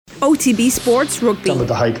OTB Sports Rugby. Some of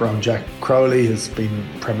the hype around Jack Crowley has been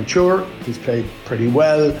premature. He's played pretty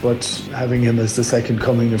well, but having him as the second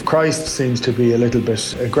coming of Christ seems to be a little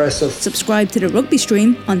bit aggressive. Subscribe to the rugby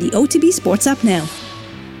stream on the OTB Sports app now.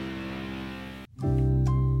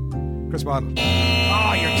 Chris Waddle.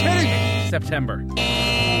 Oh, you're kidding me! September.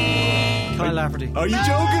 Kyle Lafferty. Are you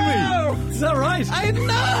joking me? No! Is that right? I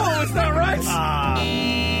know! Is that right?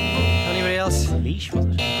 Anybody else? Leash, was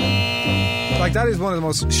it? Like, that is one of the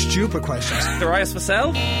most stupid questions. Darius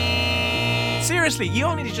Vassell? Seriously, you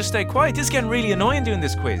all need to just stay quiet. This is getting really annoying doing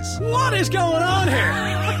this quiz. What is going on here?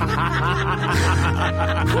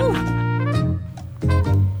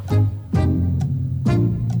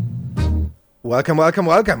 Welcome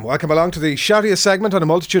along to the shoutiest segment on a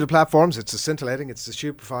multitude of platforms. It's the scintillating, it's the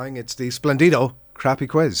stupefying, it's the splendido crappy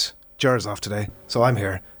quiz. Jer's off today, so I'm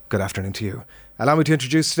here. Good afternoon to you. Allow me to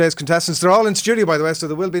introduce today's contestants. They're all in studio, by the way, so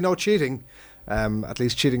there will be no cheating. At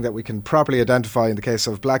least cheating that we can properly identify in the case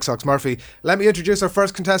of Black Sox Murphy. Let me introduce our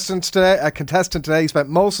first contestant today. He spent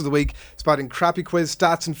most of the week spouting crappy quiz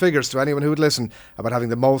stats and figures to anyone who would listen about having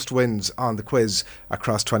the most wins on the quiz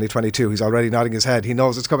across 2022. He's already nodding his head. He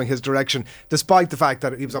knows it's coming his direction, despite the fact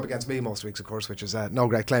that he was up against me most weeks, of course, which is no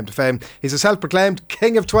great claim to fame. He's a self-proclaimed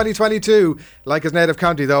king of 2022. Like his native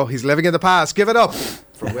county, though, he's living in the past. Give it up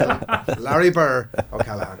for Will Larry Burr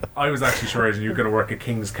O'Callaghan. I was actually sure you were going to work a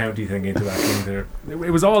King's County thing into that thing there.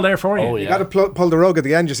 It was all there for you. Oh, yeah. You got to pull the rug at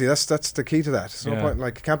the end, you see. That's the key to that. There's no point,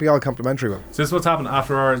 like, it can't be all complimentary. Will. So this is what's happened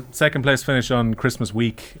after our second place finish on Christmas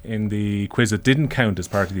week in the quiz that didn't count as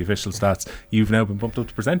part of the official stats. You've now been bumped up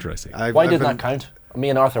to presenter, I see. Why didn't that count?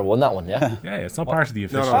 Me and Arthur won that one, yeah? Yeah, it's not part of the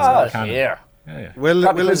official Yeah. Yeah. Will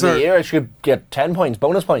is the year, it should get 10 points,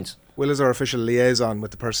 bonus points. Will is our official liaison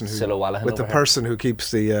with the person who who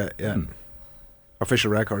keeps the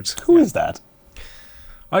official records. Who is that?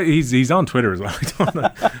 He's on Twitter as well. I don't know.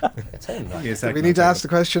 It's him, right? Do we need to ask the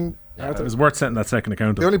question? It was worth setting that second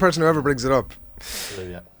account up. The only person who ever brings it up.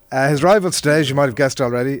 Yeah. His rivals today, as you might have guessed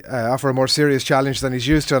already, offer a more serious challenge than he's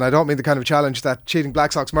used to, and I don't mean the kind of challenge that cheating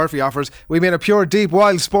Black Sox Murphy offers. We mean a pure, deep,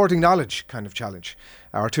 wild sporting knowledge kind of challenge.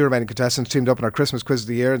 Our two remaining contestants teamed up in our Christmas quiz of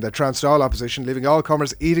the year, and they trounced all opposition, leaving all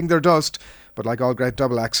comers eating their dust. But like all great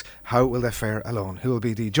double acts, how will they fare alone? Who will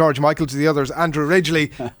be the George Michael to the others, Andrew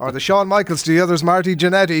Ridgely, or the Shawn Michaels to the others, Marty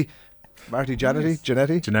Jannetty? Marty Jannetty?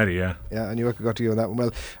 Jannetty, yeah. Yeah, I knew I could go to you on that one,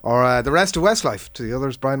 Will. Or the rest of Westlife to the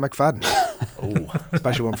others, Brian McFadden.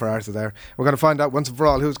 Special one for Arthur there. We're going to find out once and for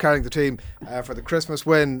all who's carrying the team for the Christmas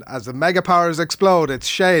win as the mega powers explode. It's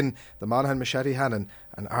Shane, the Monaghan Machete Hannon,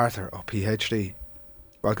 and Arthur, PhD.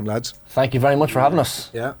 Welcome, lads. Thank you very much for having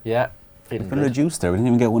us. Yeah. Feeling Been good. reduced there. We didn't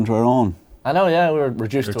even get one to our own. I know, yeah, we were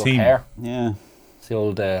reduced Your to team. a pair. Yeah. It's the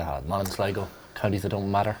old Monaghan Sligo, counties that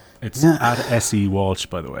don't matter. It's at S.E. Walsh,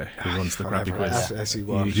 by the way, who runs the crappy quiz. S.E.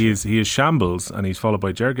 Walsh. He is shambles, and he's followed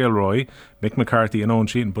by Ger Gilroy, Mick McCarthy and Owen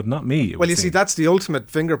Sheehan, but not me. Well, you see, that's the ultimate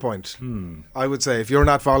finger point. I would say if you're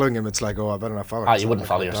not following him, it's like, I better not follow him. You wouldn't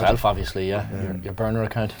follow yourself, obviously, yeah. Your burner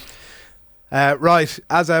account. Right,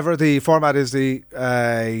 as ever, the format is the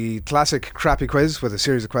classic crappy quiz with a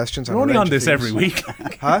series of questions. You're only on this every week.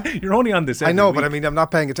 Huh? You're only on this every week. I know, but I mean, I'm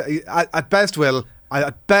not paying attention.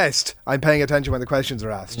 At best, I'm paying attention when the questions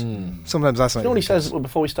are asked. Sometimes that's not. You know what he says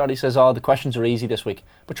before we start? He says, the questions are easy this week.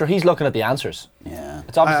 But sure, he's looking at the answers. Yeah.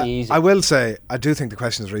 It's obviously easy. I will say, I do think the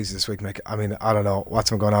questions are easy this week, Mick. I mean, I don't know what's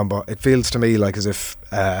been going on, but it feels to me like as if...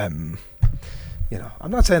 I'm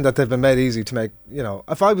not saying that they've been made easy to make.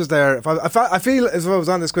 If I was there, I feel as if I was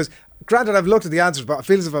on this quiz. Granted, I've looked at the answers, but I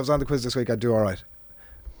feel as if I was on the quiz this week, I'd do all right.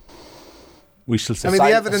 We shall see. I mean,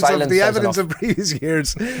 the evidence of previous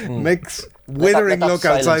years, Mick's withering look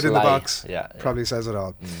outside in the box probably says it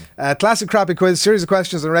all. Classic crappy quiz, series of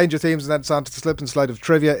questions and a range of themes, and then it's on to the slip and slide of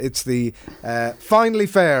trivia. It's the finally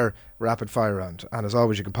fair rapid fire round, and as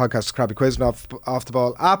always you can podcast the crappy quiz and off the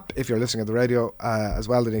ball app if you're listening on the radio as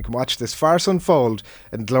well. Then you can watch this farce unfold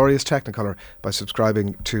in glorious technicolor by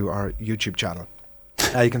subscribing to our YouTube channel.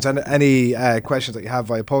 You can send any questions that you have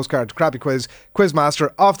via postcard to Crappy Quiz,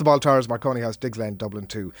 Quizmaster, Off the Ball Towers, Marconi House, Diggs Lane, Dublin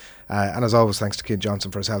 2. And as always, thanks to Cian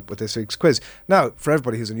Johnson for his help with this week's quiz. Now, for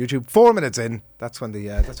everybody who's on YouTube, 4 minutes in, that's when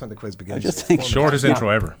the quiz begins. I just think shortest intro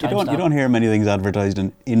ever. You don't hear many things advertised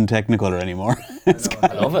in Technicolor anymore.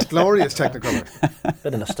 I love it. Glorious Technicolor.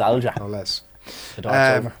 Bit of nostalgia. No less.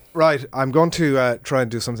 Right. I'm going to try and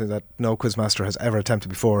do something that no Quizmaster has ever attempted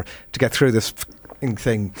before to get through this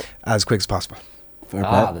thing as quick as possible.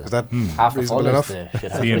 Is that half reasonable enough? See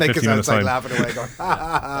you in Make 50 us minutes outside time. laughing away going,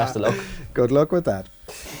 Best of luck. Good luck with that.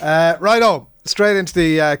 Righto, straight into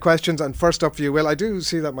the questions, and first up for you, Will. I do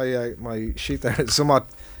see that my sheet there is somewhat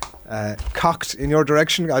cocked in your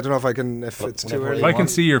direction. I don't know if I can, if it's too early. If I can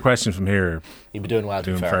see your question from here, You'd be doing well.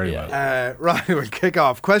 doing to be fair, very yeah. well. Right, we'll kick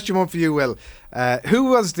off. Question 1 for you, Will. Who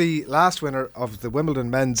was the last winner of the Wimbledon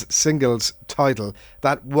men's singles title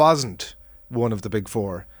that wasn't one of the big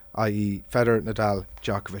four, i.e. Federer, Nadal,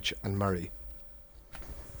 Djokovic and Murray?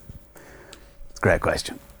 It's a great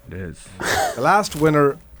question. It is. The last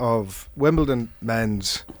winner of Wimbledon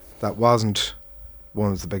men's that wasn't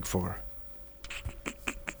one of the big four.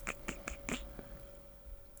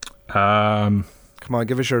 Um, Come on,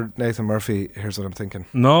 give us your Nathan Murphy. Here's what I'm thinking.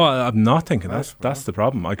 no, I'm not thinking. Right, That's the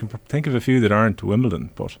problem. I can think of a few that aren't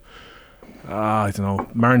Wimbledon, but I don't know.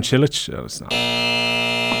 Marin Cilic. It's not.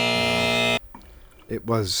 It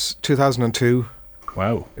was 2002.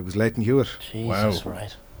 Wow. It was Leighton Hewitt. Jesus, Wow.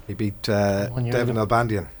 right. He beat 1 year Devin ago.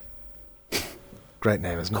 Albandian. Great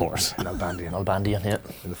name, isn't it? Of course. Albandian Albandian, yeah.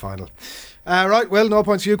 in the final. Right, well, no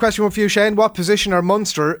points for you. Question 1 for you, Shane. What position are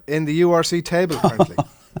Munster in the URC table currently?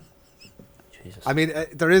 Jesus. I mean,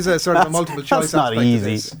 there is a sort of a multiple choice that's not aspect to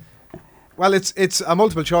easy. this. Well, it's a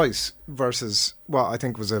multiple choice versus what I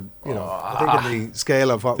think was I think in the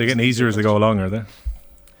scale of what They're was getting easier as they go along, are they?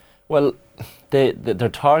 Well, their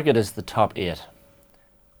target is the top 8,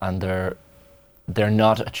 and they're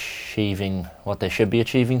not achieving what they should be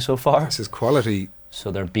achieving so far. This is quality.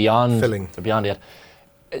 So they're beyond Filling. They're beyond 8.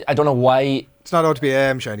 I don't know why. It's not OTB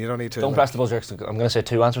AM, Shane. You don't need to. Don't press the buzzer. 'Cause I'm going to say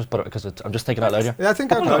 2 answers, but because I'm just thinking out loud here. Yeah, I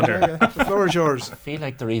think I've got it. Yeah. The floor is yours. I feel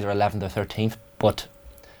like they're either 11th or 13th, but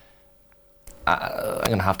I'm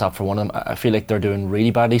going to have to opt for one of them. I feel like they're doing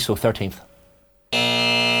really badly, so 13th.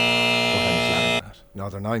 No,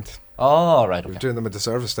 they're 9th. Oh, right, You're okay. doing them a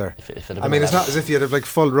disservice there. If it had I been mean, it's 11th. not as if you had like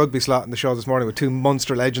full rugby slot in the show this morning with 2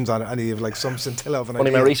 Munster legends on it, and you have like some scintilla of an Only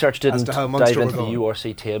idea my research as didn't to how dive Munster into were the going.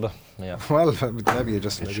 URC table. Yeah. Well, maybe you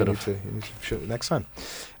just maybe you need should've. to should next time.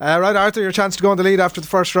 Right, Arthur, your chance to go on the lead after the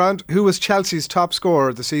first round. Who was Chelsea's top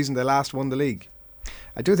scorer the season they last won the league?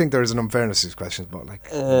 I do think there is an unfairness to these questions, but like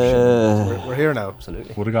we're here now.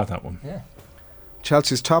 Absolutely. Would have got that one. Yeah.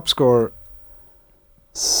 Chelsea's top scorer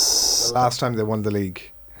the last time they won the league.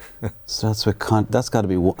 So that's got to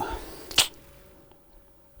be one.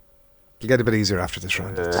 It'll get a bit easier after this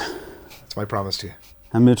round. That's my promise to you.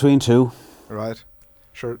 I'm between 2. All right,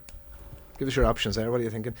 sure. Give us your options there. What are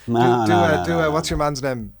you thinking? No. What's your man's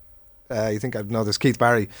name? You think I know this? Keith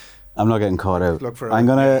Barry. I'm not getting caught out. Look for. I'm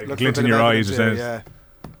gonna. look glint for a in bit your of eye, evidence just here, says. yeah.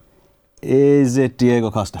 Is it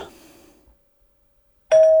Diego Costa?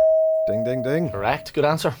 Ding, ding, ding. Correct. Good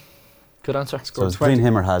answer. Good answer. So Scored it's between 20,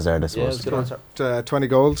 him or Hazard, I Yeah, suppose. it's a good answer. 20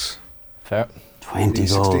 goals. Fair. 20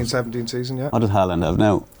 The goals. 16-17 season, yeah. What does Haaland have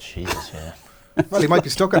now? Jesus, yeah. Well, he might be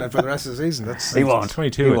stuck in it for the rest of the season. That's He won't.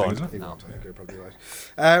 22, He I think, won't. isn't it? He won't. I think you're probably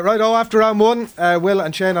right. Right, after round 1, Will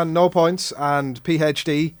and Shane on no points, and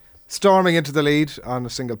PhD storming into the lead on a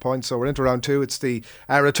single point. So we're into round 2. It's the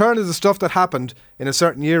return of the stuff that happened in a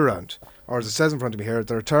certain year round. Or as it says in front of me here,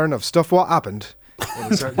 the return of stuff what happened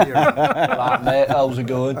in a certain year round. Ah, mate, how's it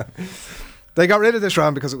going? They got rid of this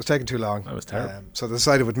round because it was taking too long. That was terrible. So they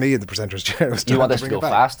decided with me in the presenter's chair. it was You time want this to bring go it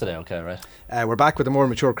back. fast today, okay, right? We're back with a more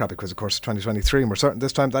mature crappy quiz, of course, 2023, and we're certain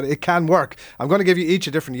this time that it can work. I'm going to give you each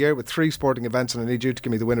a different year with 3 sporting events, and I need you to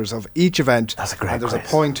give me the winners of each event. That's a great And there's quiz.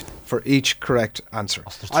 a point for each correct answer.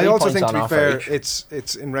 there's I 3 also points think, on to be offer fair, each.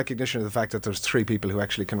 it's in recognition of the fact that there's 3 people who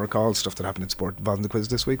actually can recall stuff that happened in sport involved in the quiz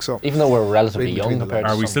this week. So Even though we're relatively Reading young between the compared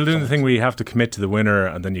to Are we some- still doing some- the thing where you have to commit to the winner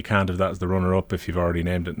and then you can't have that as the runner-up if you've already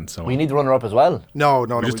named it and so on? We need the runner-up as well. no, We're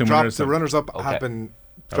just we doing dropped winners the then. runners-up Okay. have been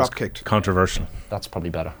That was drop-kicked. Controversial. That's probably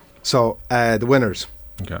better. So the winners.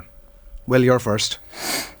 Okay. Will, you're first.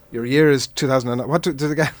 Your year is 2009. What did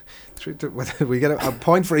they get? We get a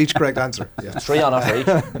point for each correct answer. Yeah. 3 on offer each.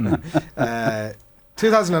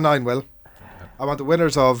 2009, Will. I want the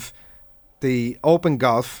winners of the Open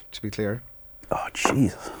Golf, to be clear, Oh,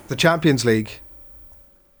 Jesus. the Champions League,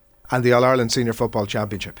 and the All-Ireland Senior Football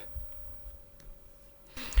Championship.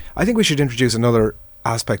 I think we should introduce another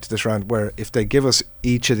aspect to this round where if they give us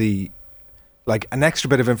each of the, like an extra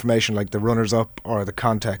bit of information, like the runners-up or the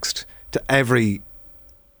context, to every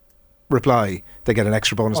reply, they get an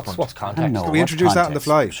extra bonus point. What's I context? know. Can we What's introduce that on the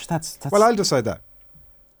context? fly? That's Well, I'll decide that.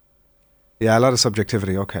 Yeah, a lot of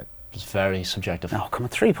subjectivity, okay. It's very subjective. No, come on,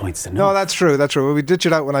 3 points to No, that's true. Well, we ditch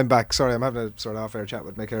it out when I'm back. Sorry, I'm having a sort of off-air chat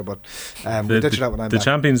with Mick here, but we ditch it out when I'm the back.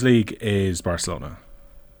 Champions League is Barcelona.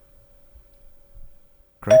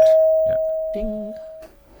 Correct? Ding.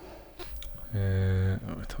 I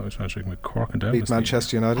thought I was trying to with Cork and down. Beat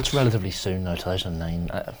Manchester United. It's relatively soon now, 2009.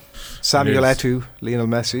 Samuel It is. Eto'o, Lionel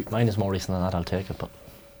Messi. Mine is more recent than that, I'll take it. But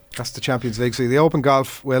That's the Champions League. So the Open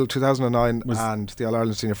Golf, well, 2009, Was- and the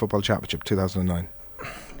All-Ireland Senior Football Championship, 2009.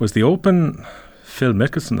 Was the Open Phil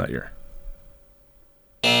Mickelson that year.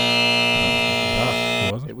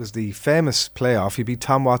 Was It was the famous playoff. He beat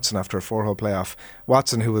Tom Watson after a 4-hole playoff.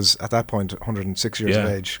 Watson, who was at that point 106 years of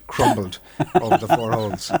age, crumbled over the 4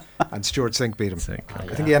 holes, and Stuart Sink beat him.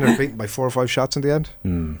 I think he ended up beaten by 4 or 5 shots in the end.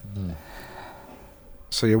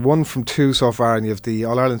 So you're 1 from 2 so far, and you have the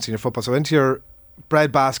All-Ireland Senior Football. So into your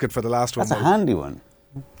bread basket for the last one. That's a handy one.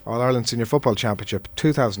 All-Ireland Senior Football Championship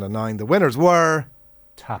 2009. The winners were...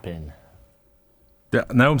 Tap in. Yeah,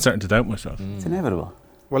 now I'm starting to doubt myself. It's inevitable.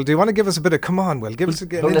 Well, do you want to give us a bit of... Come on, Will. Give us an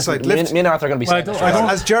Listen, insight. me and Arthur are going to be saying this.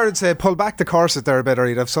 As Jared said, pull back the corset there a bit, or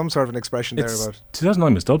you'd have some sort of an expression there It's about...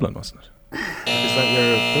 2009 was Dublin, wasn't it? Is that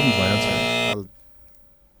your... Dublin's my answer. Well,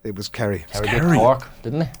 it was Kerry. Kerry beat Cork,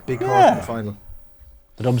 didn't they? Big Cork in the final.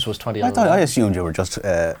 The Dubs was 20. I assumed you were just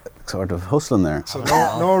sort of hustling there. So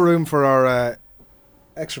no room for our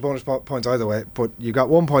extra bonus points either way, but you got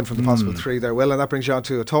 1 point from the possible 3 there, Will, and that brings you on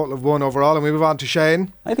to a total of 1 overall, and we move on to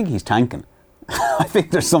Shane. I think he's tanking. I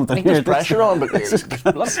think there's something I think here. there's pressure on, but there's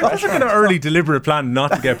a lot of pressure An early deliberate plan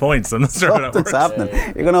not to get points. I'm not sure how that Something's works. happening.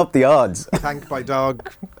 You're going to up the odds. Tank by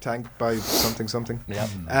dog, tank by something.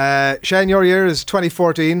 Yeah. Shane, your year is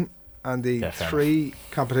 2014, and the Yeah, fair 3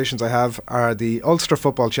 competitions I have are the Ulster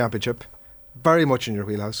Football Championship, very much in your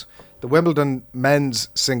wheelhouse, the Wimbledon Men's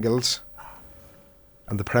Singles,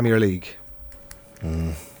 and the Premier League.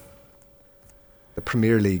 The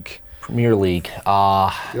Premier League. Premier League.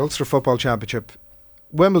 The Ulster Football Championship,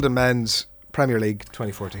 Wimbledon Men's, Premier League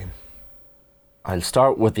 2014. I'll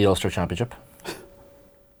start with the Ulster Championship.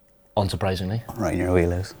 Unsurprisingly. Right in your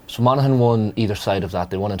wheelhouse. So Monaghan won either side of that.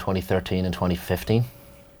 They won in 2013 and 2015.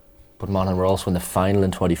 But Monaghan were also in the final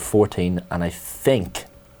in 2014, and I think...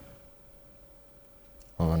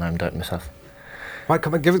 Oh, and I'm doubting myself. Right,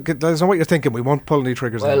 come on, let us know what you're thinking. We won't pull any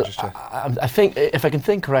triggers Well, now just yet. I think, if I can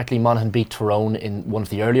think correctly, Monaghan beat Tyrone in one of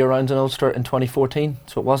the earlier rounds in Ulster in 2014,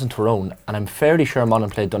 so it wasn't Tyrone. And I'm fairly sure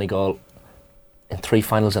Monaghan played Donegal in 3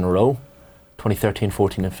 finals in a row, 2013,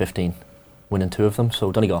 14 and 15, winning 2 of them,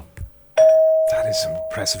 so Donegal. That is some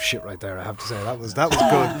impressive shit right there, I have to say. That was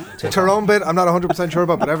good. The Tyrone bit, I'm not 100% sure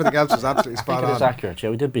about, but everything else was absolutely I spot think it was on. accurate, yeah,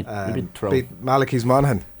 we did beat Tyrone. Beat Malachy's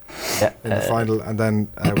Monaghan Yeah, in the final, and then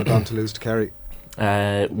went on to lose to Kerry.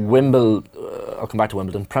 Wimbledon, I'll come back to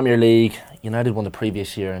Wimbledon. Premier League, United won the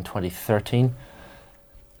previous year in 2013.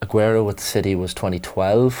 Aguero with City was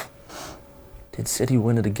 2012. Did City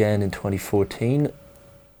win it again in 2014?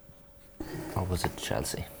 Or was it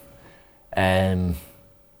Chelsea?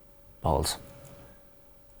 Balls.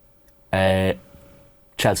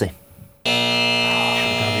 Chelsea.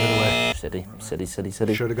 City.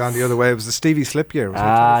 Should have gone the other way. It was the Stevie Slip year.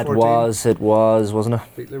 Was It was, wasn't it?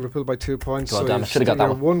 Beat Liverpool by 2 points. God So damn it, should have got that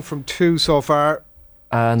you're one. 1 from 2 so far.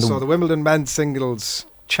 And So the Wimbledon Men's Singles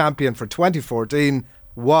champion for 2014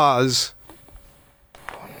 was...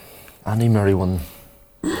 Andy Murray won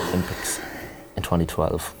the Olympics in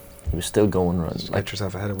 2012. He was still going around. Get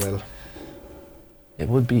yourself ahead of Will. It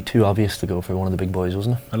would be too obvious to go for one of the big boys,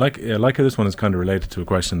 wasn't it? I like how this one is kind of related to a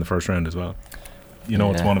question in the first round as well. You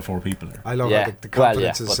know, it's Yeah. 1 of 4 people here. I love Yeah. how the Well,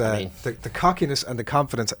 confidence yeah, is... but I mean- the cockiness and the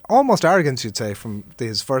confidence, almost arrogance you'd say, from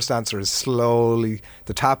his first answer is slowly...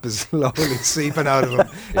 The tap is slowly seeping out of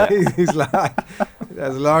him. He's like...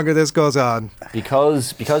 As longer this goes on...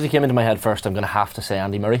 Because he came into my head first, I'm going to have to say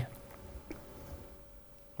Andy Murray.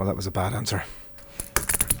 Well, that was a bad answer.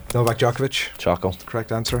 Novak Djokovic, Choco.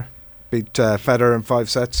 correct answer. Beat Federer in 5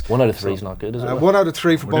 sets. 1 out of 3 is not good, is it? 1 out of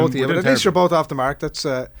 3 for We're both of doing- you, we're but at doing least you're both off the mark. That's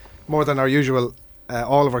more than our usual.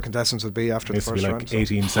 All of our contestants would be after It the used to be first like round. so.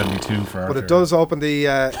 1872 for But Arthur. it does open the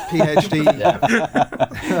PhD.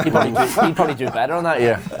 He'd probably do better on that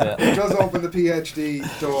year. Yeah. It does open the PhD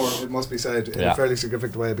door, it must be said, in Yeah. a fairly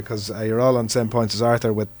significant way, because you're all on the same points as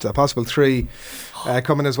Arthur, with a possible 3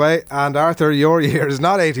 coming his way. And Arthur, your year is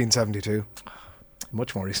not 1872.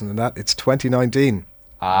 Much more recent than that. It's 2019.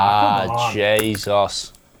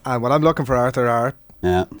 Jesus. And what I'm looking for, Arthur, are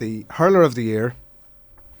Yeah. the hurler of the year,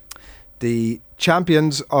 the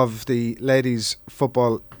champions of the Ladies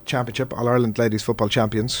Football Championship, All-Ireland Ladies Football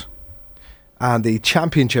Champions, and the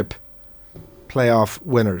Championship playoff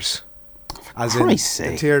winners. As in Christ's the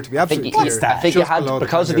sake. tier to be absolutely clear. I think you just had, below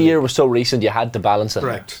because the Premier year League. was so recent, you had to balance it.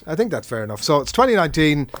 Correct. I think that's fair enough. So it's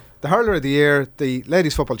 2019, the hurler of the year, the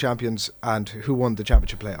Ladies Football Champions, and who won the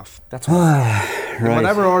Championship playoff. That's In Right.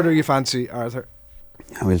 whatever order you fancy, Arthur.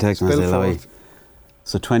 We'll take some Bill as they lie. forward.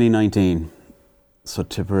 So 2019. So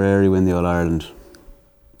Tipperary win the All-Ireland.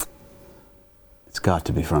 It's got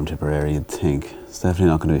to be from Tipperary, you'd think. It's definitely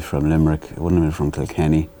not going to be from Limerick. It wouldn't have been from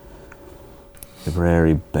Kilkenny.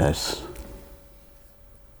 Tipperary bet.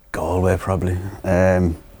 Galway, probably.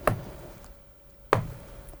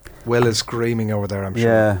 Will is screaming over there, I'm sure.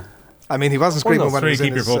 Yeah. I mean, he wasn't screaming when he Three, was in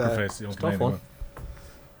keep your his... poker face. You don't play tough one. anymore.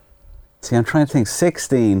 See, I'm trying to think.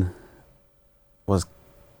 16 was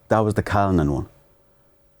the Callan one.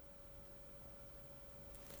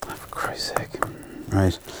 For Christ's sake.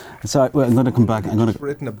 Right. So I'm going to come back. I'm going to.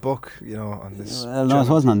 written a book, on this. Well, no, it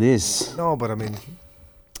wasn't on this. No, but I mean...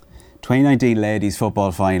 2019 ladies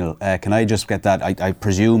football final. Can I just get that? I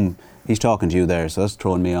presume he's talking to you there, so that's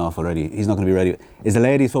throwing me off already. He's not going to be ready. Is the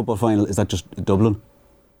ladies football final? Is that just Dublin?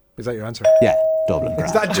 Is that your answer? Yeah, Dublin.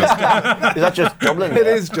 Is that just... Is that just Dublin? It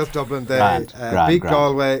is just Dublin. They beat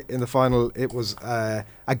Galway in the final. It was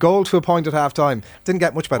a goal to a point at half time. Didn't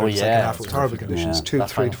get much better in the second half. It was horrible conditions. Yeah. 2,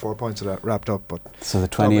 That's 3 fine. to 4 points of that wrapped up. But So the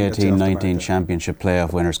Dublin gets you off the 2018-19 mark. championship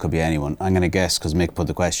playoff winners could be anyone. I'm going to guess because Mick put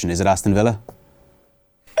the question. Is it Aston Villa?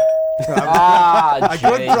 A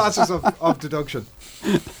good process of deduction.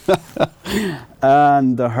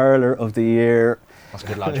 And the hurler of the year. That's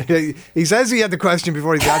good logic. He says he had the question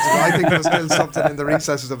before he's answered, but I think there's still something in the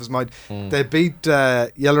recesses of his mind. They beat,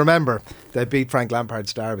 you'll remember, they beat Frank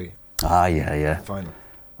Lampard's Derby Yeah. final,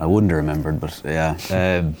 I wouldn't have remembered, but yeah.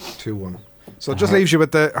 2-1. So it just leaves you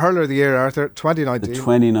with the hurler of the year, Arthur, The 2019.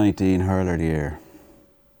 2019 hurler of the year.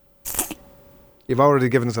 You've already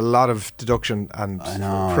given us a lot of deduction and I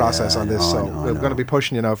know, process yeah, on this, I so know. we're going to be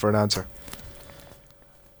pushing you now for an answer.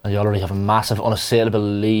 And you already have a massive unassailable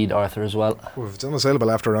lead, Arthur, as well. Well, if it's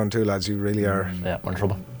unassailable after round 2, lads, you really are Yeah, we're in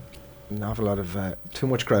trouble. an awful lot of too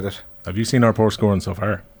much credit. Have you seen our poor scoring so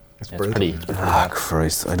far? It's Yeah, brutal. it's pretty Ah, bad.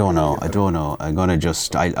 Christ. I don't know. I'm going to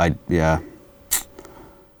just. Yeah.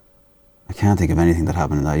 I can't think of anything that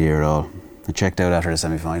happened in that year at all. I checked out after the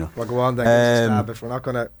semi final. Well, go on then. Give us a Um, stab if we're not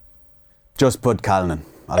going to... Just put Callan.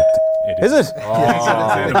 It Is it?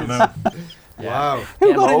 Wow. Who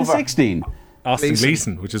Game got it in over. 16? Austin Gleeson.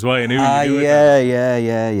 Gleeson, which is why I knew Ah, you knew it.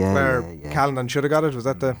 yeah. Where Callanan should have got it. Was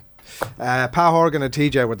that the... Pa Horgan and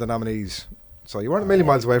TJ were the nominees. So you weren't a million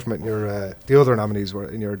miles away from it. Your the other nominees were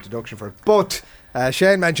in your deduction for it. But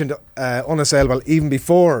Shane mentioned unassailable even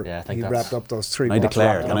before Yeah, I think he that's- wrapped up those 3 I points.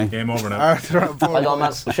 declare, can I? Game over now. Arthur on 4 Well done, man.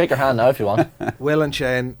 points. Shake your hand now if you want. Will and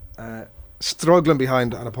Shane struggling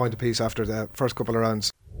behind on a point apiece after the first couple of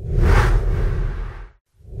rounds.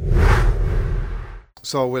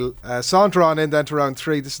 So we'll saunter on in then to round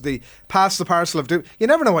 3. This is the pass the parcel of doom. You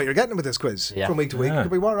never know what you're getting with this quiz Yeah. from week to week. Yeah.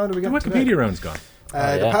 Could be what round are we The getting Wikipedia today? round's gone. The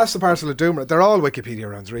yeah. pass the parcel of doom. They're all Wikipedia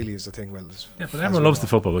rounds, really, is the thing. Will. Yeah, but everyone loves the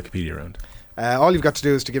football Wikipedia round. All you've got to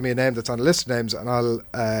do is to give me a name that's on a list of names, and I'll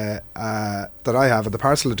that I have, and the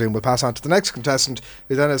parcel of doom will pass on to the next contestant,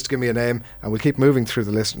 who then has to give me a name, and we'll keep moving through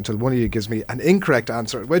the list until one of you gives me an incorrect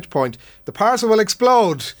answer. At which point the parcel will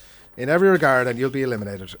explode in every regard, and you'll be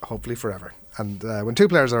eliminated, hopefully forever. And when 2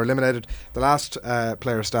 players are eliminated, the last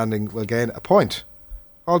player standing will gain a point.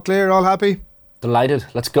 All clear? All happy? Delighted.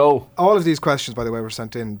 Let's go. All of these questions, by the way, were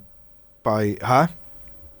sent in by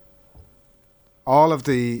all of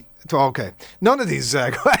the... Okay. None of these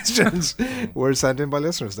questions were sent in by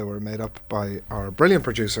listeners. They were made up by our brilliant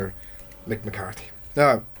producer, Mick McCarthy.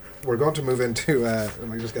 Now, we're going to move into... let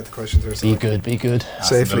me just get the questions here. So Be I can good, be good.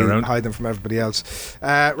 safely round. hide them from everybody else.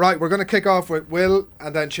 Right, we're going to kick off with Will,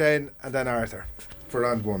 and then Shane, and then Arthur for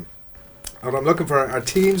round 1. And I'm looking for our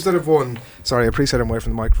teams that have won... Sorry, I appreciate I'm away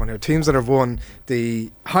from the microphone here. Teams that have won the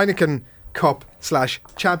Heineken Cup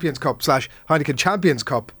 / Champions Cup / Heineken Champions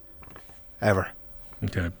Cup ever.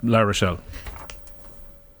 Okay, La Rochelle.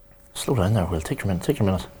 Slow down there, Will. Take your minute.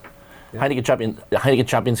 Heineken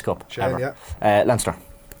Champions Cup. Shane, ever. yeah. Leinster.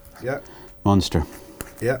 Yeah. Munster.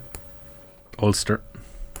 Yeah. Ulster.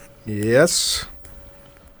 Yes.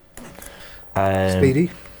 Speedy.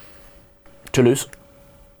 Speedy. Toulouse.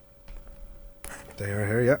 They are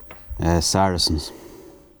here, yeah. Saracens.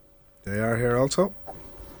 They are here also.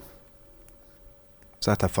 Is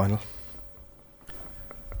that final?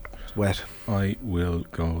 It's wet. I will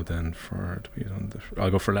go then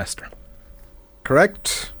I'll go for Leicester.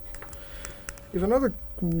 Correct. You've another...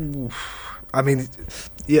 I mean,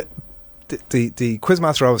 yeah, the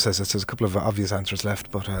Quizmaster always says there's a couple of obvious answers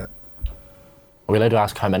left, but Are we allowed to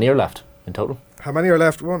ask how many are left in total? how many are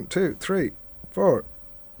left? 1, 2, 3, 4,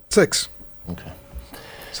 6. Okay.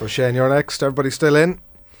 So Shane, you're next. Everybody still in?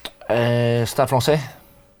 Stade Francais.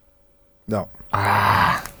 No.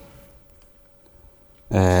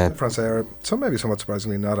 France are maybe somewhat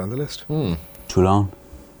surprisingly not on the list. Toulon.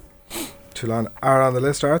 Toulon are on the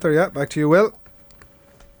list. Arthur, yeah, back to you, Will.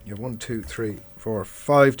 You have 1, 2, 3, 4,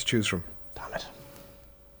 5 to choose from. Damn it.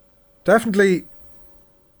 Definitely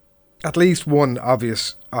at least one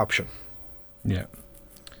obvious option. Yeah.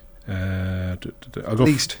 I'll go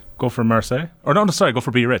Least. Go for Marseille. Or no, sorry, go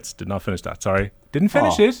for Biarritz. Did not finish that. Sorry, didn't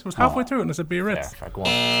finish Oh. it. Was halfway through it and I said Biarritz. Fair, go on.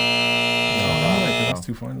 The last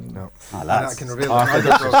two finals. No. Ah, I lads. can reveal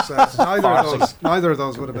that neither of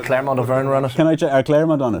those would have been. Clermont Auvergne run it. Can I check? Are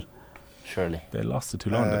Claremont on it? Surely. They lost to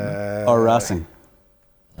Toulon, didn't they? Or Racing?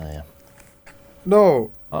 Oh, yeah.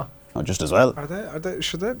 No. Oh, just as well. Are they?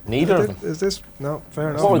 Should they? Neither are of they- Is this? No,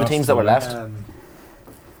 fair enough. What were the teams that were left?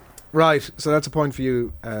 Right, so that's a point for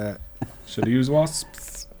you. Should have used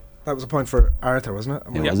Wasps. That was a point for Arthur, wasn't it?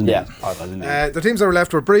 It wasn't Yeah. it? The teams that were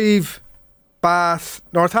left were Breve, Bath,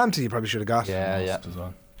 Northampton. You probably should have got. Yeah, yeah. Wasps as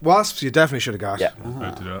well. Wasps, you definitely should have got. Yeah.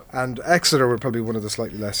 Right to do it. And Exeter were probably one of the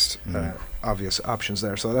slightly less obvious options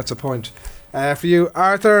there. So that's a point for you,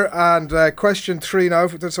 Arthur. And question 3 now.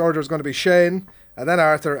 For this order is going to be Shane, and then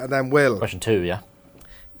Arthur, and then Will. Question 2, yeah.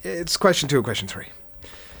 It's question 2 and question 3.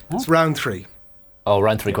 It's round 3 Oh,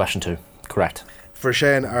 round 3, question 2. Correct. for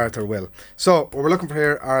Shane, Arthur, Will. So what we're looking for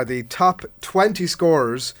here are the top 20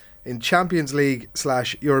 scorers in Champions League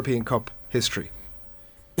 / European Cup history.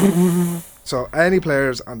 So any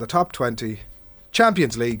players on the top 20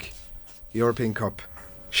 Champions League, European Cup.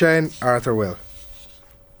 Shane, Arthur, Will.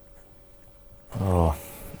 Oh.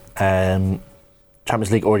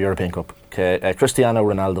 Champions League or European Cup. Okay. Cristiano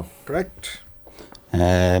Ronaldo. Correct?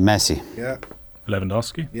 Messi. Yeah.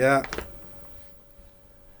 Lewandowski. Yeah.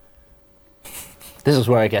 This is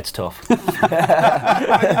where it gets tough. If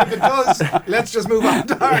it does, let's just move on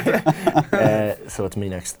to Arthur. So it's me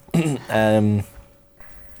next. Come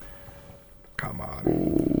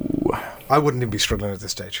on. I wouldn't even be struggling at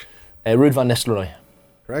this stage. Ruud van Nistelrooy.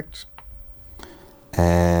 Correct?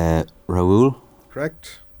 Raul.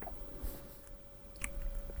 Correct?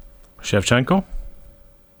 Shevchenko.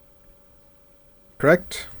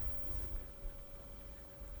 Correct?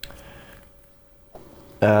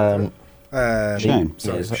 Shane.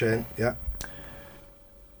 Sorry, Is it? Shane. Yeah.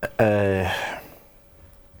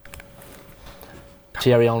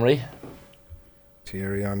 Thierry Henry.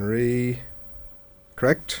 Thierry Henry.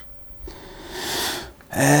 Correct?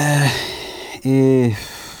 A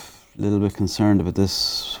little bit concerned about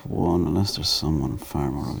this one, unless there's someone far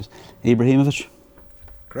more obvious. Ibrahimovic.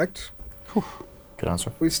 Correct? Good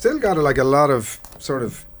answer. We've still got a lot of sort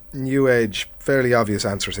of new age, fairly obvious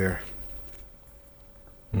answers here.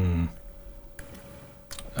 Move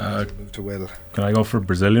to Will. Can I go for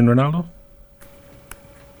Brazilian Ronaldo?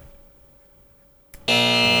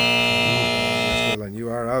 Yes, Will, and you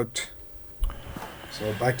are out.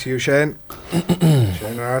 So back to you, Shane. Shane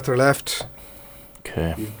and Arthur left.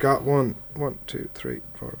 Okay. You've got 1, 2, 3,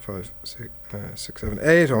 4, 5, 6, 7,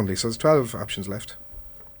 8 only. So there's 12 options left.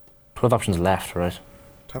 12 options left, right?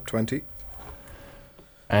 Top 20.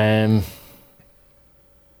 Wayne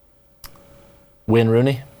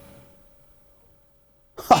Rooney.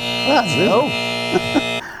 No.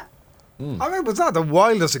 I mean, was that the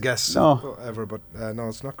wildest of guess ever? But no,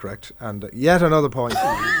 it's not correct. And yet another point.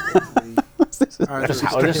 Arthur's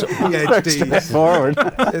PhD. Forward.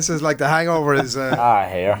 This is like the hangover is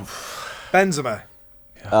Here. Benzema,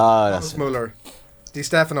 That's Muller, Di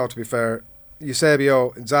Stefano, to be fair,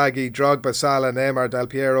 Eusebio, Inzaghi, Drogba, Salah, Neymar, Del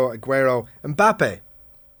Piero, Aguero, Mbappe.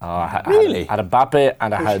 Really? I had Mbappe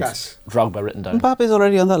and I had Puskas. Drogba written down. Mbappe's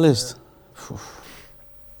already on that list.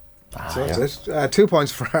 So that's it. 2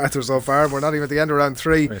 points for Arthur so far. We're not even at the end of round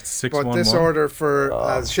 3. It's 6-1-1. But this order for,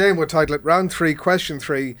 as Shane would title it, round 3, question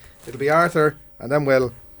 3, it'll be Arthur, and then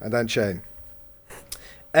Will, and then Shane.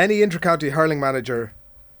 Any inter-county hurling manager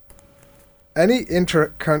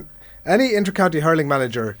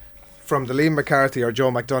from the Liam McCarthy or Joe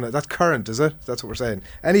McDonough, that's current, is it? That's what we're saying.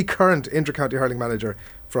 Any current inter-county hurling manager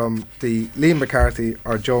from the Liam McCarthy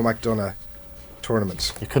or Joe McDonough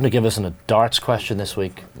tournaments. You couldn't have given us a darts question this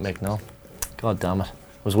week, Mick, no? God damn it.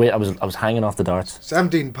 I was hanging off the darts.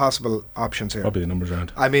 17 possible options here. Probably the numbers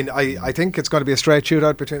round. I mean, I think it's going to be a straight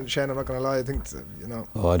shootout between Shane. I'm not going to lie. I think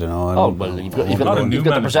Oh, I don't know. Oh, well, you've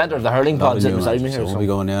got the presenter of the hurling pod sitting beside me here. So we'll So. be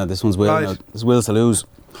going, this one's Will. Right. Now. This Will's to lose.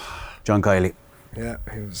 John Kiley. Yeah,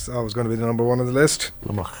 he was always going to be the number 1 on the list.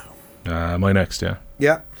 My next, yeah.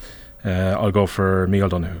 Yeah, I'll go for Neil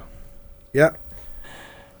Donoghue. yeah,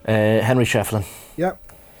 Henry Shefflin. yeah,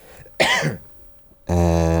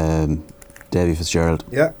 Davy Fitzgerald.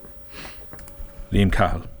 yeah, Liam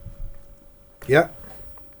Cahill. yeah.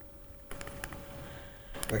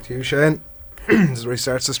 Back to you, Shane. This is where he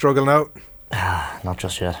starts to struggle now. Not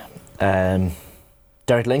just yet.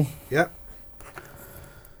 Derek Ling. Yeah,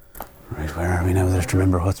 Right, where are we now? I have to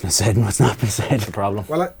remember what's been said and what's not been said. That's the problem.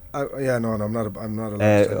 well, I'm not allowed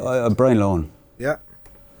to tell you. Brian Lohan. Yeah.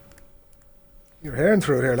 You're hearing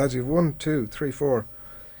through it here, lads. You've 1, 2, 3, 4.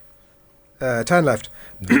 10 left.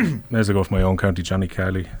 May as well go for my own county, Johnny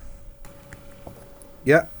Carley.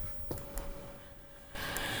 Yeah.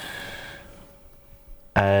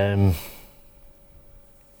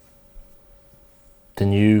 The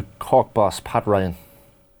new Cork boss, Pat Ryan.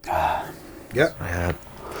 Yeah.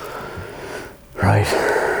 Right.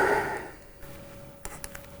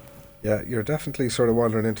 Yeah, you're definitely sort of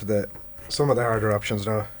wandering into some of the harder options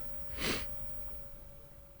now.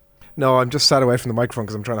 No, I'm just sat away from the microphone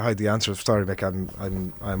because I'm trying to hide the answers. Sorry, Mick.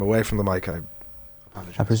 I'm away from the mic. I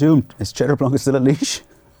apologize. I presume, is Cheddar Plonker still at Laois?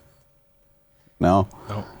 No.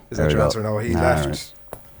 No. Is There that we your go. answer? No, he Nah, left. right.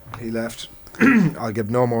 He left. I'll give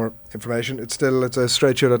no more information. It's a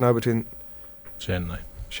straight shootout now between Shane and I.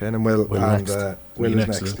 Shane and Will and next. Will is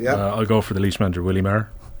next. is it? Yeah. I'll go for the Laois manager, Willie Maher.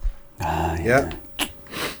 Yeah.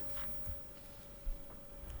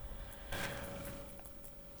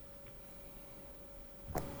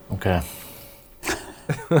 Okay.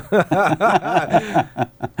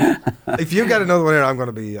 If you get another one here, I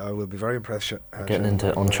will be very impressed. Getting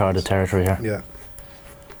into uncharted territory here. Yeah.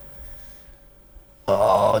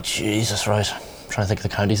 Oh, Jesus, right. I'm trying to think of the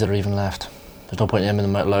counties that are even left. There's no point in naming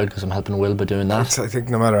them out loud because I'm helping Will by doing that. I think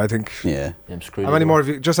no matter. I think. Yeah. Yeah, I'm screwed. How many either more way.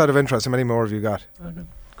 have you? Just out of interest, how many more have you got? A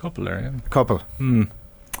couple there, yeah. A couple.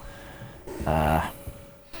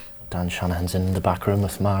 Dan Shanahan's in the back room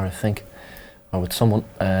with Mar, I think. Or with someone.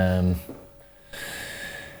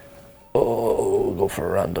 Go for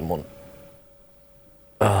a random one.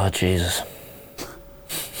 Oh, Jesus.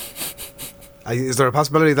 Is there a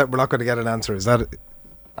possibility that we're not going to get an answer? Is that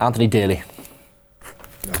Anthony Daly.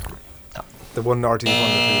 the one RT one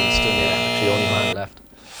that is still? Actually, the only man left.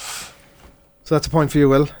 So that's a point for you,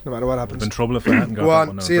 Will. No matter what I've happens. been in trouble if I hadn't got Go that on.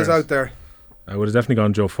 one. See us out there. I would have definitely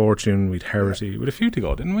gone Joe Fortune, we'd Herity. We'd a few to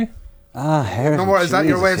go, didn't we? Heritage. No more. Is that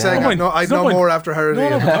your way of Jesus, saying yeah. I've No no point. more after Harity?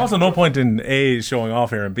 No, there's also no point in A, showing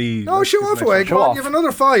off here, and B... No, show off away. Come Show on, off. you have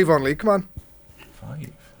another 5 only. Come on.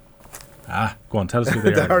 5. Go on, tell us who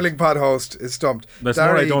they The are. hurling pod host is stumped. That's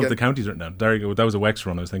more I don't Egan, have the counties written down. That was a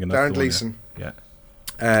Wexford one, I was thinking. That's Darren the one, Gleeson, Yeah.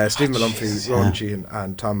 Stephen Malumphey, Ron Sheehan,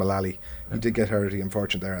 and Tom Mullally. You did get Harity,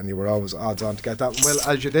 unfortunate there, and you were always odds on to get that one. Well,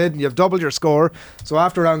 as you did, and you've doubled your score. So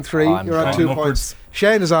after round 3, I'm you're on gone 2 upwards. points.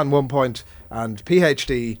 Shane is on 1 point, and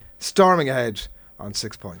PhD storming ahead on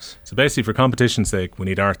 6 points. So basically, for competition's sake, we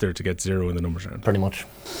need Arthur to get 0 in the numbers round. Pretty much.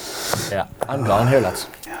 Yeah, I'm gone here, lads.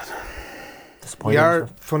 We are,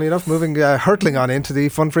 funny enough, moving hurtling on into the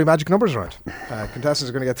Fun Free Magic Numbers round. Contestants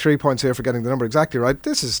are going to get 3 points here for getting the number exactly right.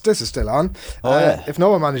 This is still on. Yeah. If no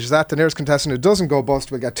one manages that, the nearest contestant who doesn't go bust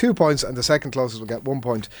will get 2 points, and the second closest will get 1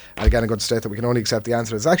 point. And again, I'm going to state that we can only accept the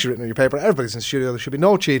answer that's actually written on your paper. Everybody's in the studio. There should be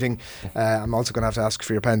no cheating. I'm also going to have to ask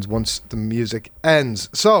for your pens once the music ends.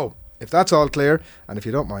 So, if that's all clear, and if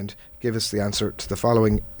you don't mind, give us the answer to the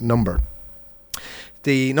following number.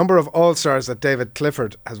 The number of All-Stars that David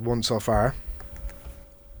Clifford has won so far.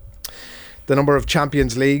 The number of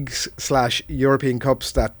Champions Leagues / European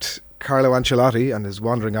Cups that Carlo Ancelotti and his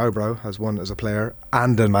wandering eyebrow has won as a player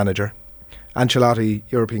and a manager. Ancelotti,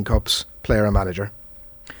 European Cups, player and manager.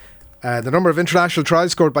 The number of international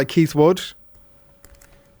tries scored by Keith Wood.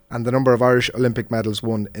 And the number of Irish Olympic medals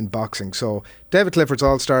won in boxing. So, David Clifford's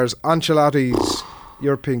All-Stars, Ancelotti's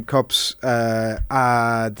European Cups,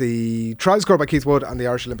 the tries scored by Keith Wood, and the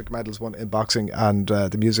Irish Olympic medals won in boxing. And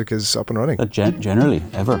the music is up and running. Generally,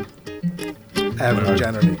 ever. Ever,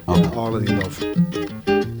 generally. All of the above. I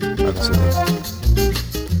would say this.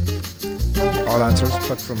 All answers,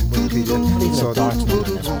 but from Wikipedia. So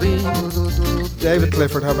David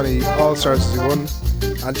Clifford, how many All-Stars has he won?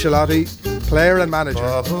 Ancelotti, player and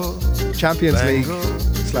manager. Champions League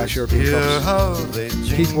 / European Cups.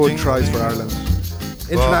 Keith Wood tries for Ireland.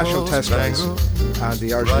 International Test runs. And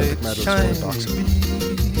the Irish Olympic medals were in boxing.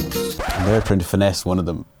 And they're trying to finesse one of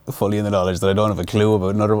them, fully in the knowledge that I don't have a clue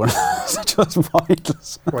about another one. It's just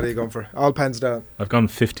pointless. What are you going for? All pens down. I've gone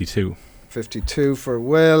 52. 52 for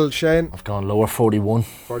Will. Shane? I've gone lower, 41.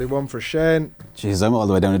 41 for Shane. Jeez, I'm all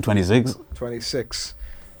the way down to 26. 26.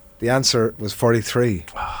 The answer was 43.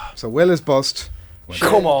 So Will is bust. Shane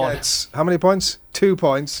Come on. gets how many points? 2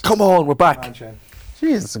 points. Come on, we're back. And Shane.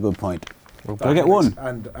 Jeez, that's a good point. Do I get one?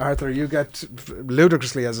 And Arthur, you get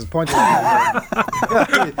ludicrously as his point. You're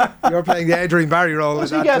playing the Adrian Barry role. What's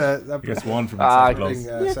he get? He gets 1 from Ah, the Second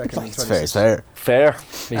and It's fair, 26. it's fair. Fair.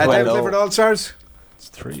 David Clifford All-Stars? It's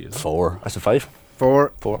 3, isn't it? 4. That's a 5.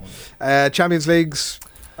 4. 4. Champions Leagues?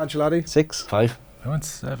 Ancelotti? 6. 5. I went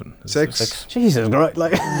 7. 6. Jesus, right,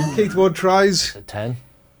 like. Keith Wood tries? 10.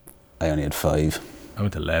 I only had 5. I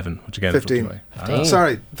went 11, which again 15. is up to me. 15.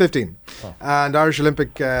 Sorry, 15. Oh. And Irish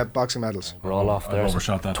Olympic boxing medals. We're all off I've there.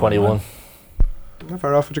 overshot that 21. one, How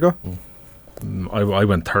far off would you go? I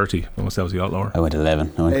went 30. I must say I was a lot lower. I went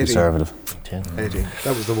 11. I went 80. conservative. 18.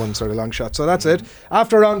 That was the one sort of long shot. So that's it.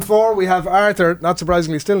 After round 4, we have Arthur, not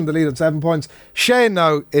surprisingly, still in the lead on 7 points. Shane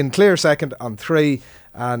now in clear second on 3.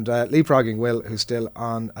 And leapfrogging Will, who's still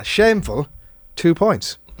on a shameful 2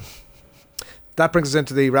 points. That brings us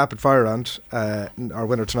into the rapid fire round. Our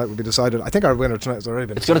winner tonight will be decided. I think our winner tonight has already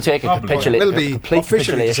been It's going to take a It will be complete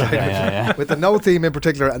officially capitulation. decided with the no theme in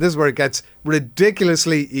particular. And this is where it gets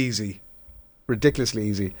ridiculously easy. Ridiculously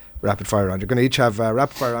easy rapid fire round. You're going to each have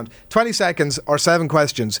rapid fire round 20 seconds or 7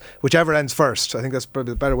 questions, whichever ends first. I think that's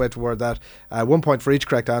probably the better way to word that. 1 point for each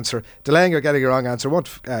correct answer. Delaying or getting a wrong answer won't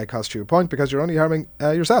cost you a point because you're only harming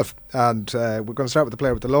yourself. And we're going to start with the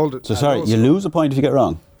player with the low. So sorry, you lose a point if you get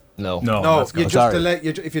wrong. No. No, that's you good. just delay.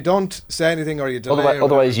 If you don't say anything or you delay, Otherwise, or whatever,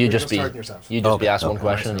 otherwise you'd you're just be hurting yourself. be asked one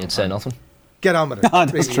question and you'd say nothing. Get on with it. Oh,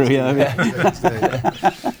 that's true, yeah.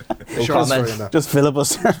 The short story on that. Just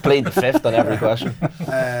filibuster. Plead the fifth on every question.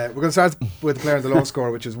 We're going to start with the player in the low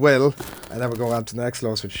score, which is Will, and then we're going on to the next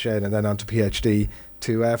lowest, which is Shane, and then on to PhD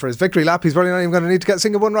for his victory lap. He's probably not even going to need to get a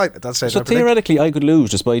single one right at that stage. So theoretically, I could lose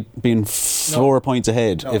despite being 4 points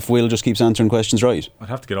ahead if Will just keeps answering questions right. I'd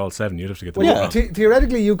have to get all 7. You'd have to get the Well, wrong.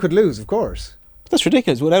 theoretically, you could lose, of course. But that's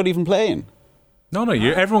ridiculous without even playing. No,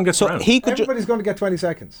 everyone gets So around. he could. Everybody's going to get 20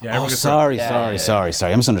 seconds. Yeah, Oh, everyone gets around. sorry.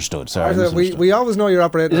 I misunderstood. We always know you're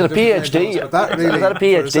operating. Is it a PhD? Is that a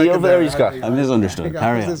PhD over there he's got? I misunderstood.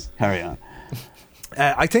 Carry on.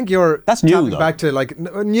 I think you're That's new, tapping though. back to like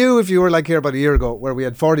new if you were like here about a year ago where we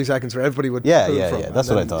had 40 seconds where everybody would Yeah. from, That's and what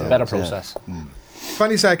I then, thought. Better process.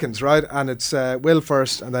 20 seconds, right? And it's Will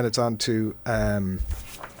first, and then it's on to let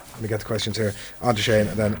me get the questions here. On to Shane,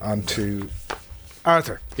 and then on to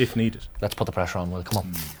Arthur. If needed. Let's put the pressure on, Will. Come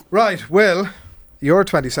on. Right, Will, your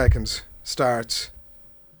 20 seconds starts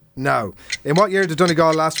now. In what year did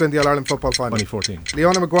Donegal last win the All-Ireland football final? 2014.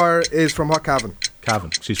 Leona Maguire is from what Cavan?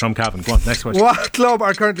 Cavan. She's from Cavan. Go on, next question. What club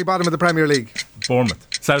are currently bottom of the Premier League? Bournemouth.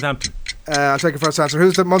 Southampton. I'll take your first answer.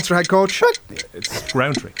 Who's the Munster head coach? It's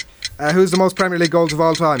Roundtree. Who's the most Premier League goals of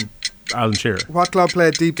all time? Alan Shearer. What club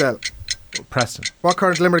played Deepdale? Preston. What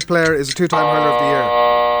current Limerick player is a 2-time hurler of the year?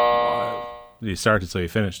 You started so you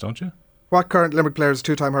finished, don't you? What current Limerick player is a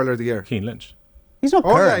 2-time hurler of the year? Keane Lynch. He's not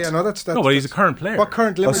Oh current. yeah, no, that's No, but he's a current player. What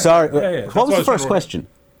current Oh, Limerick? sorry. Yeah, What was the that's first what I question?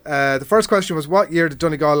 The first question was what year did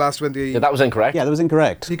Donegal last win the? Yeah, that was incorrect. Yeah, that was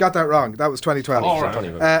incorrect. He got that wrong. That was 2012. Oh,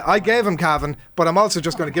 right. I gave him Cavan, but I'm also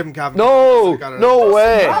just going to give him Cavan. No, no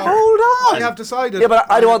way. Hold on. I have decided. Yeah, but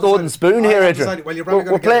I don't want the wooden spoon here, Adrian. decided- well, you're probably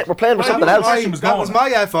We're gonna get it. playing for something That was else. my- That was my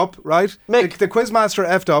F up, right? Mick. The quizmaster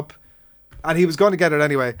F'd up, and he was going to get it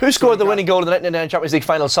anyway. Who scored the winning goal in the 1999 Champions League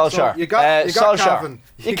final? Solskjaer. So you got Solskjaer. Cavan.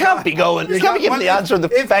 You can't be going. You can't be giving the answer in the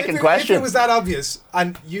second If question. it was that obvious,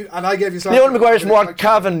 and I gave you Solskjaer, Leona Maguire's from what?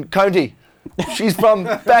 Cavan County. She's from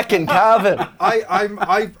Becken, Cavan.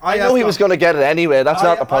 I know he was going to get it anyway. That's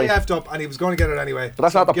not the point. I F'd up, and he was going to get it anyway. But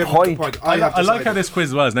that's not the Give him point. I have like how decided. this quiz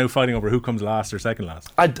as well is now fighting over who comes last or second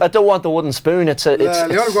last. I don't want the wooden spoon. It's Leona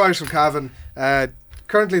Maguire's from Cavan.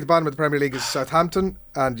 Currently, the bottom of the Premier League is Southampton,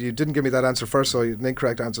 and you didn't give me that answer first, so you had an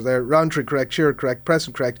incorrect answer there. Roundtree correct, Shearer correct,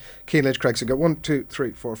 Preston correct, Keane Lynch correct. So you got 1, 2,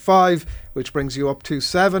 3, 4, 5, which brings you up to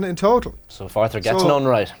 7 in total. So if Arthur gets So, none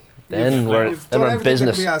right, then we're You've done in everything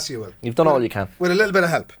business. that we asked you, Will. You've done all you can. With a little bit of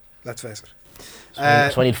help, let's face it.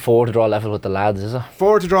 So I need 4 to draw level with the lads, is it?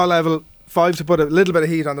 4 to draw level, 5 to put a little bit of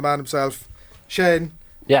heat on the man himself. Shane,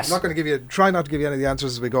 Yes. I'm not going to give you, try not to give you any of the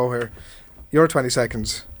answers as we go here. Your 20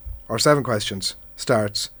 seconds, or 7 questions,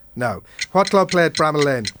 starts now. What club played Bramall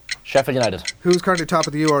Lane? Sheffield United. Who's currently top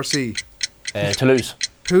of the URC? Toulouse.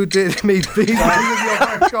 Who did Meath beat in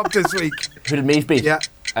the World Cup this week? Who did Meath beat? Yeah.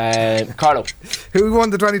 Carlo. Who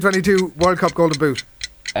won the 2022 World Cup Golden Boot?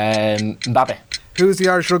 Mbappe. Who's the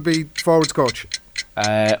Irish rugby forwards coach?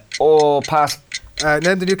 Pass.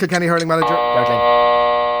 Name the new Kilkenny hurling manager. Bertling.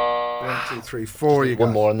 1, 2, 3, 4. You got.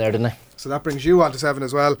 One more in there, didn't I? So that brings you on to 7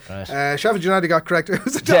 as well. Right. Sheffield United got correct. It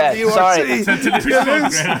was the top Yeah, of the URC.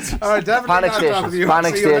 sorry. All right, definitely Panic not top of the stations, URC.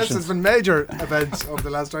 panic Unless stations. there's been major events over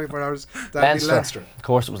the last 24 hours. That'd be Leinster. Leinster. Of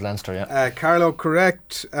course it was Leinster, yeah. Carlo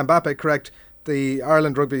correct. Mbappe correct. The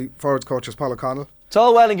Ireland rugby forwards coach is Paul O'Connell. It's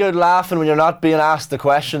all well and good laughing when you're not being asked the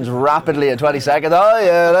questions rapidly in 20 seconds. Oh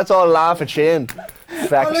yeah, let's all laugh at Shane.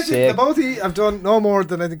 Fuck's sake. Both of you have done no more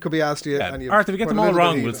than I think could be asked to you. And you've Arthur, if we get put them a all little bit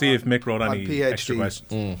wrong, of we'll heat see if Mick wrote on any PhD. extra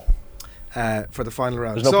questions. For the final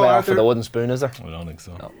round. There's no so playoff Arthur, for the wooden spoon, is there? I don't think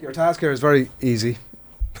so. your task here is very easy.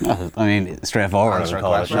 I mean, straightforward, I would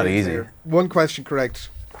call it. It's not Very easy. clear. One question correct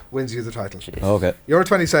wins you the title. Okay. Your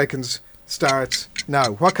 20 seconds starts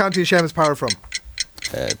now. What county is Seamus Power from?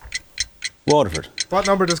 Waterford. What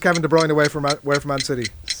number does Kevin De Bruyne wear for Man City?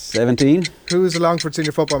 17? Who is the Longford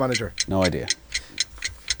senior football manager? No idea.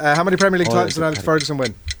 How many Premier League Oh, titles it's did a Alex Ferguson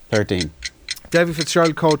win? 13. Davy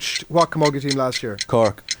Fitzgerald coached what Camogie team last year?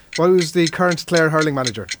 Cork. What was the current Clare hurling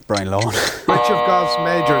manager? Brian Lohan. Which of golf's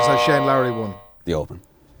majors has Shane Lowry won? The Open.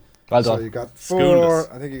 Well So done. you got Schooled 4. us.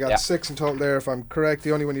 I think you got Yeah. 6 in total there, if I'm correct.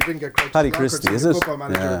 The only one you didn't get correct Paddy was Longford Christie, senior is it? football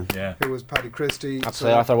manager, Yeah. who was Paddy Christie.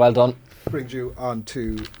 Absolutely, Arthur. Well done. Brings you on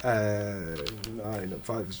to 9,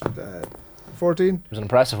 5, 14. It was an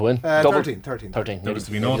impressive win. Double- 13. 13. Notice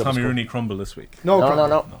to be Nearly no double Tommy score. Rooney crumble this week. No, No, problem.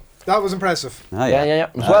 no. That was impressive. Ah, Yeah.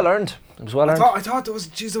 It was well earned. It was well earned. I thought there was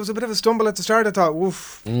a bit of a stumble at the start. I thought,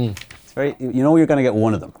 woof. It's very, you know you're going to get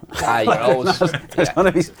one of them. You're always. There's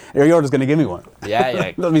gonna be, you're just going to give me one.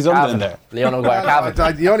 Yeah. There'll be something in there. Leon Maguire,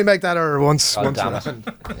 Cavan. You only make that error once. Oh, once damn around. it.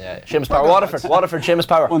 Yeah. Seamus Power. Waterford. Seamus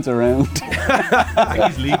Power. Once around. I think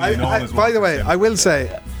he's legally known as By the way, Watford I will Sims.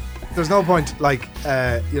 say, there's no point.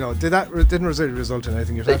 Didn't result in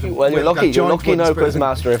anything. Well, you're lucky. You're lucky now,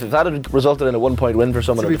 Quizmaster. If that had resulted in a 1-point win for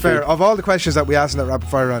someone. To be fair, of all the questions that we asked in that rapid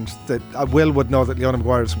fire round, that Will would know that Leona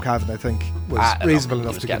Maguire was from Cavan. I think was reasonable he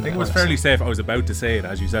enough was to getting get. I think it was fairly safe. I was about to say it,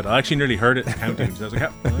 as you said. I actually nearly heard it counting. So I was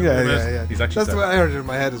like, Yeah. He's actually That's said the way I heard it in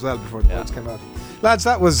my head as well before the words came out. Lads,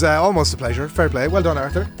 that was almost a pleasure. Fair play. Well done,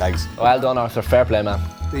 Arthur. Thanks. Well done, Arthur. Fair play, man.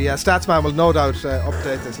 The stats man will no doubt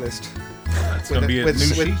update this list. It's going to be a new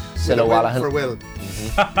sheet. Silla Wallahan. For Will.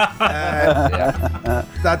 Yeah.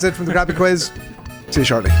 That's it from the Crappy Quiz. See you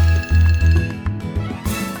shortly.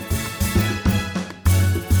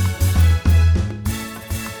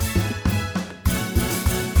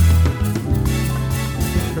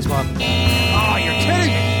 Chris Watt. Oh, you're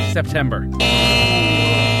kidding me. September.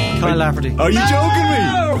 Kyle Lafferty. Are you joking me?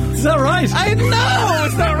 Is that right? I know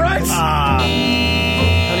it's not right.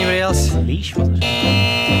 Anybody else? Leash, was it?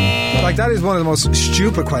 Like, that is one of the most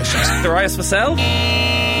stupid questions. Darius Vassell?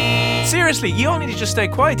 Seriously, you all need to just stay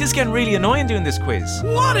quiet. This is getting really annoying doing this quiz.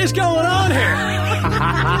 What is going on here?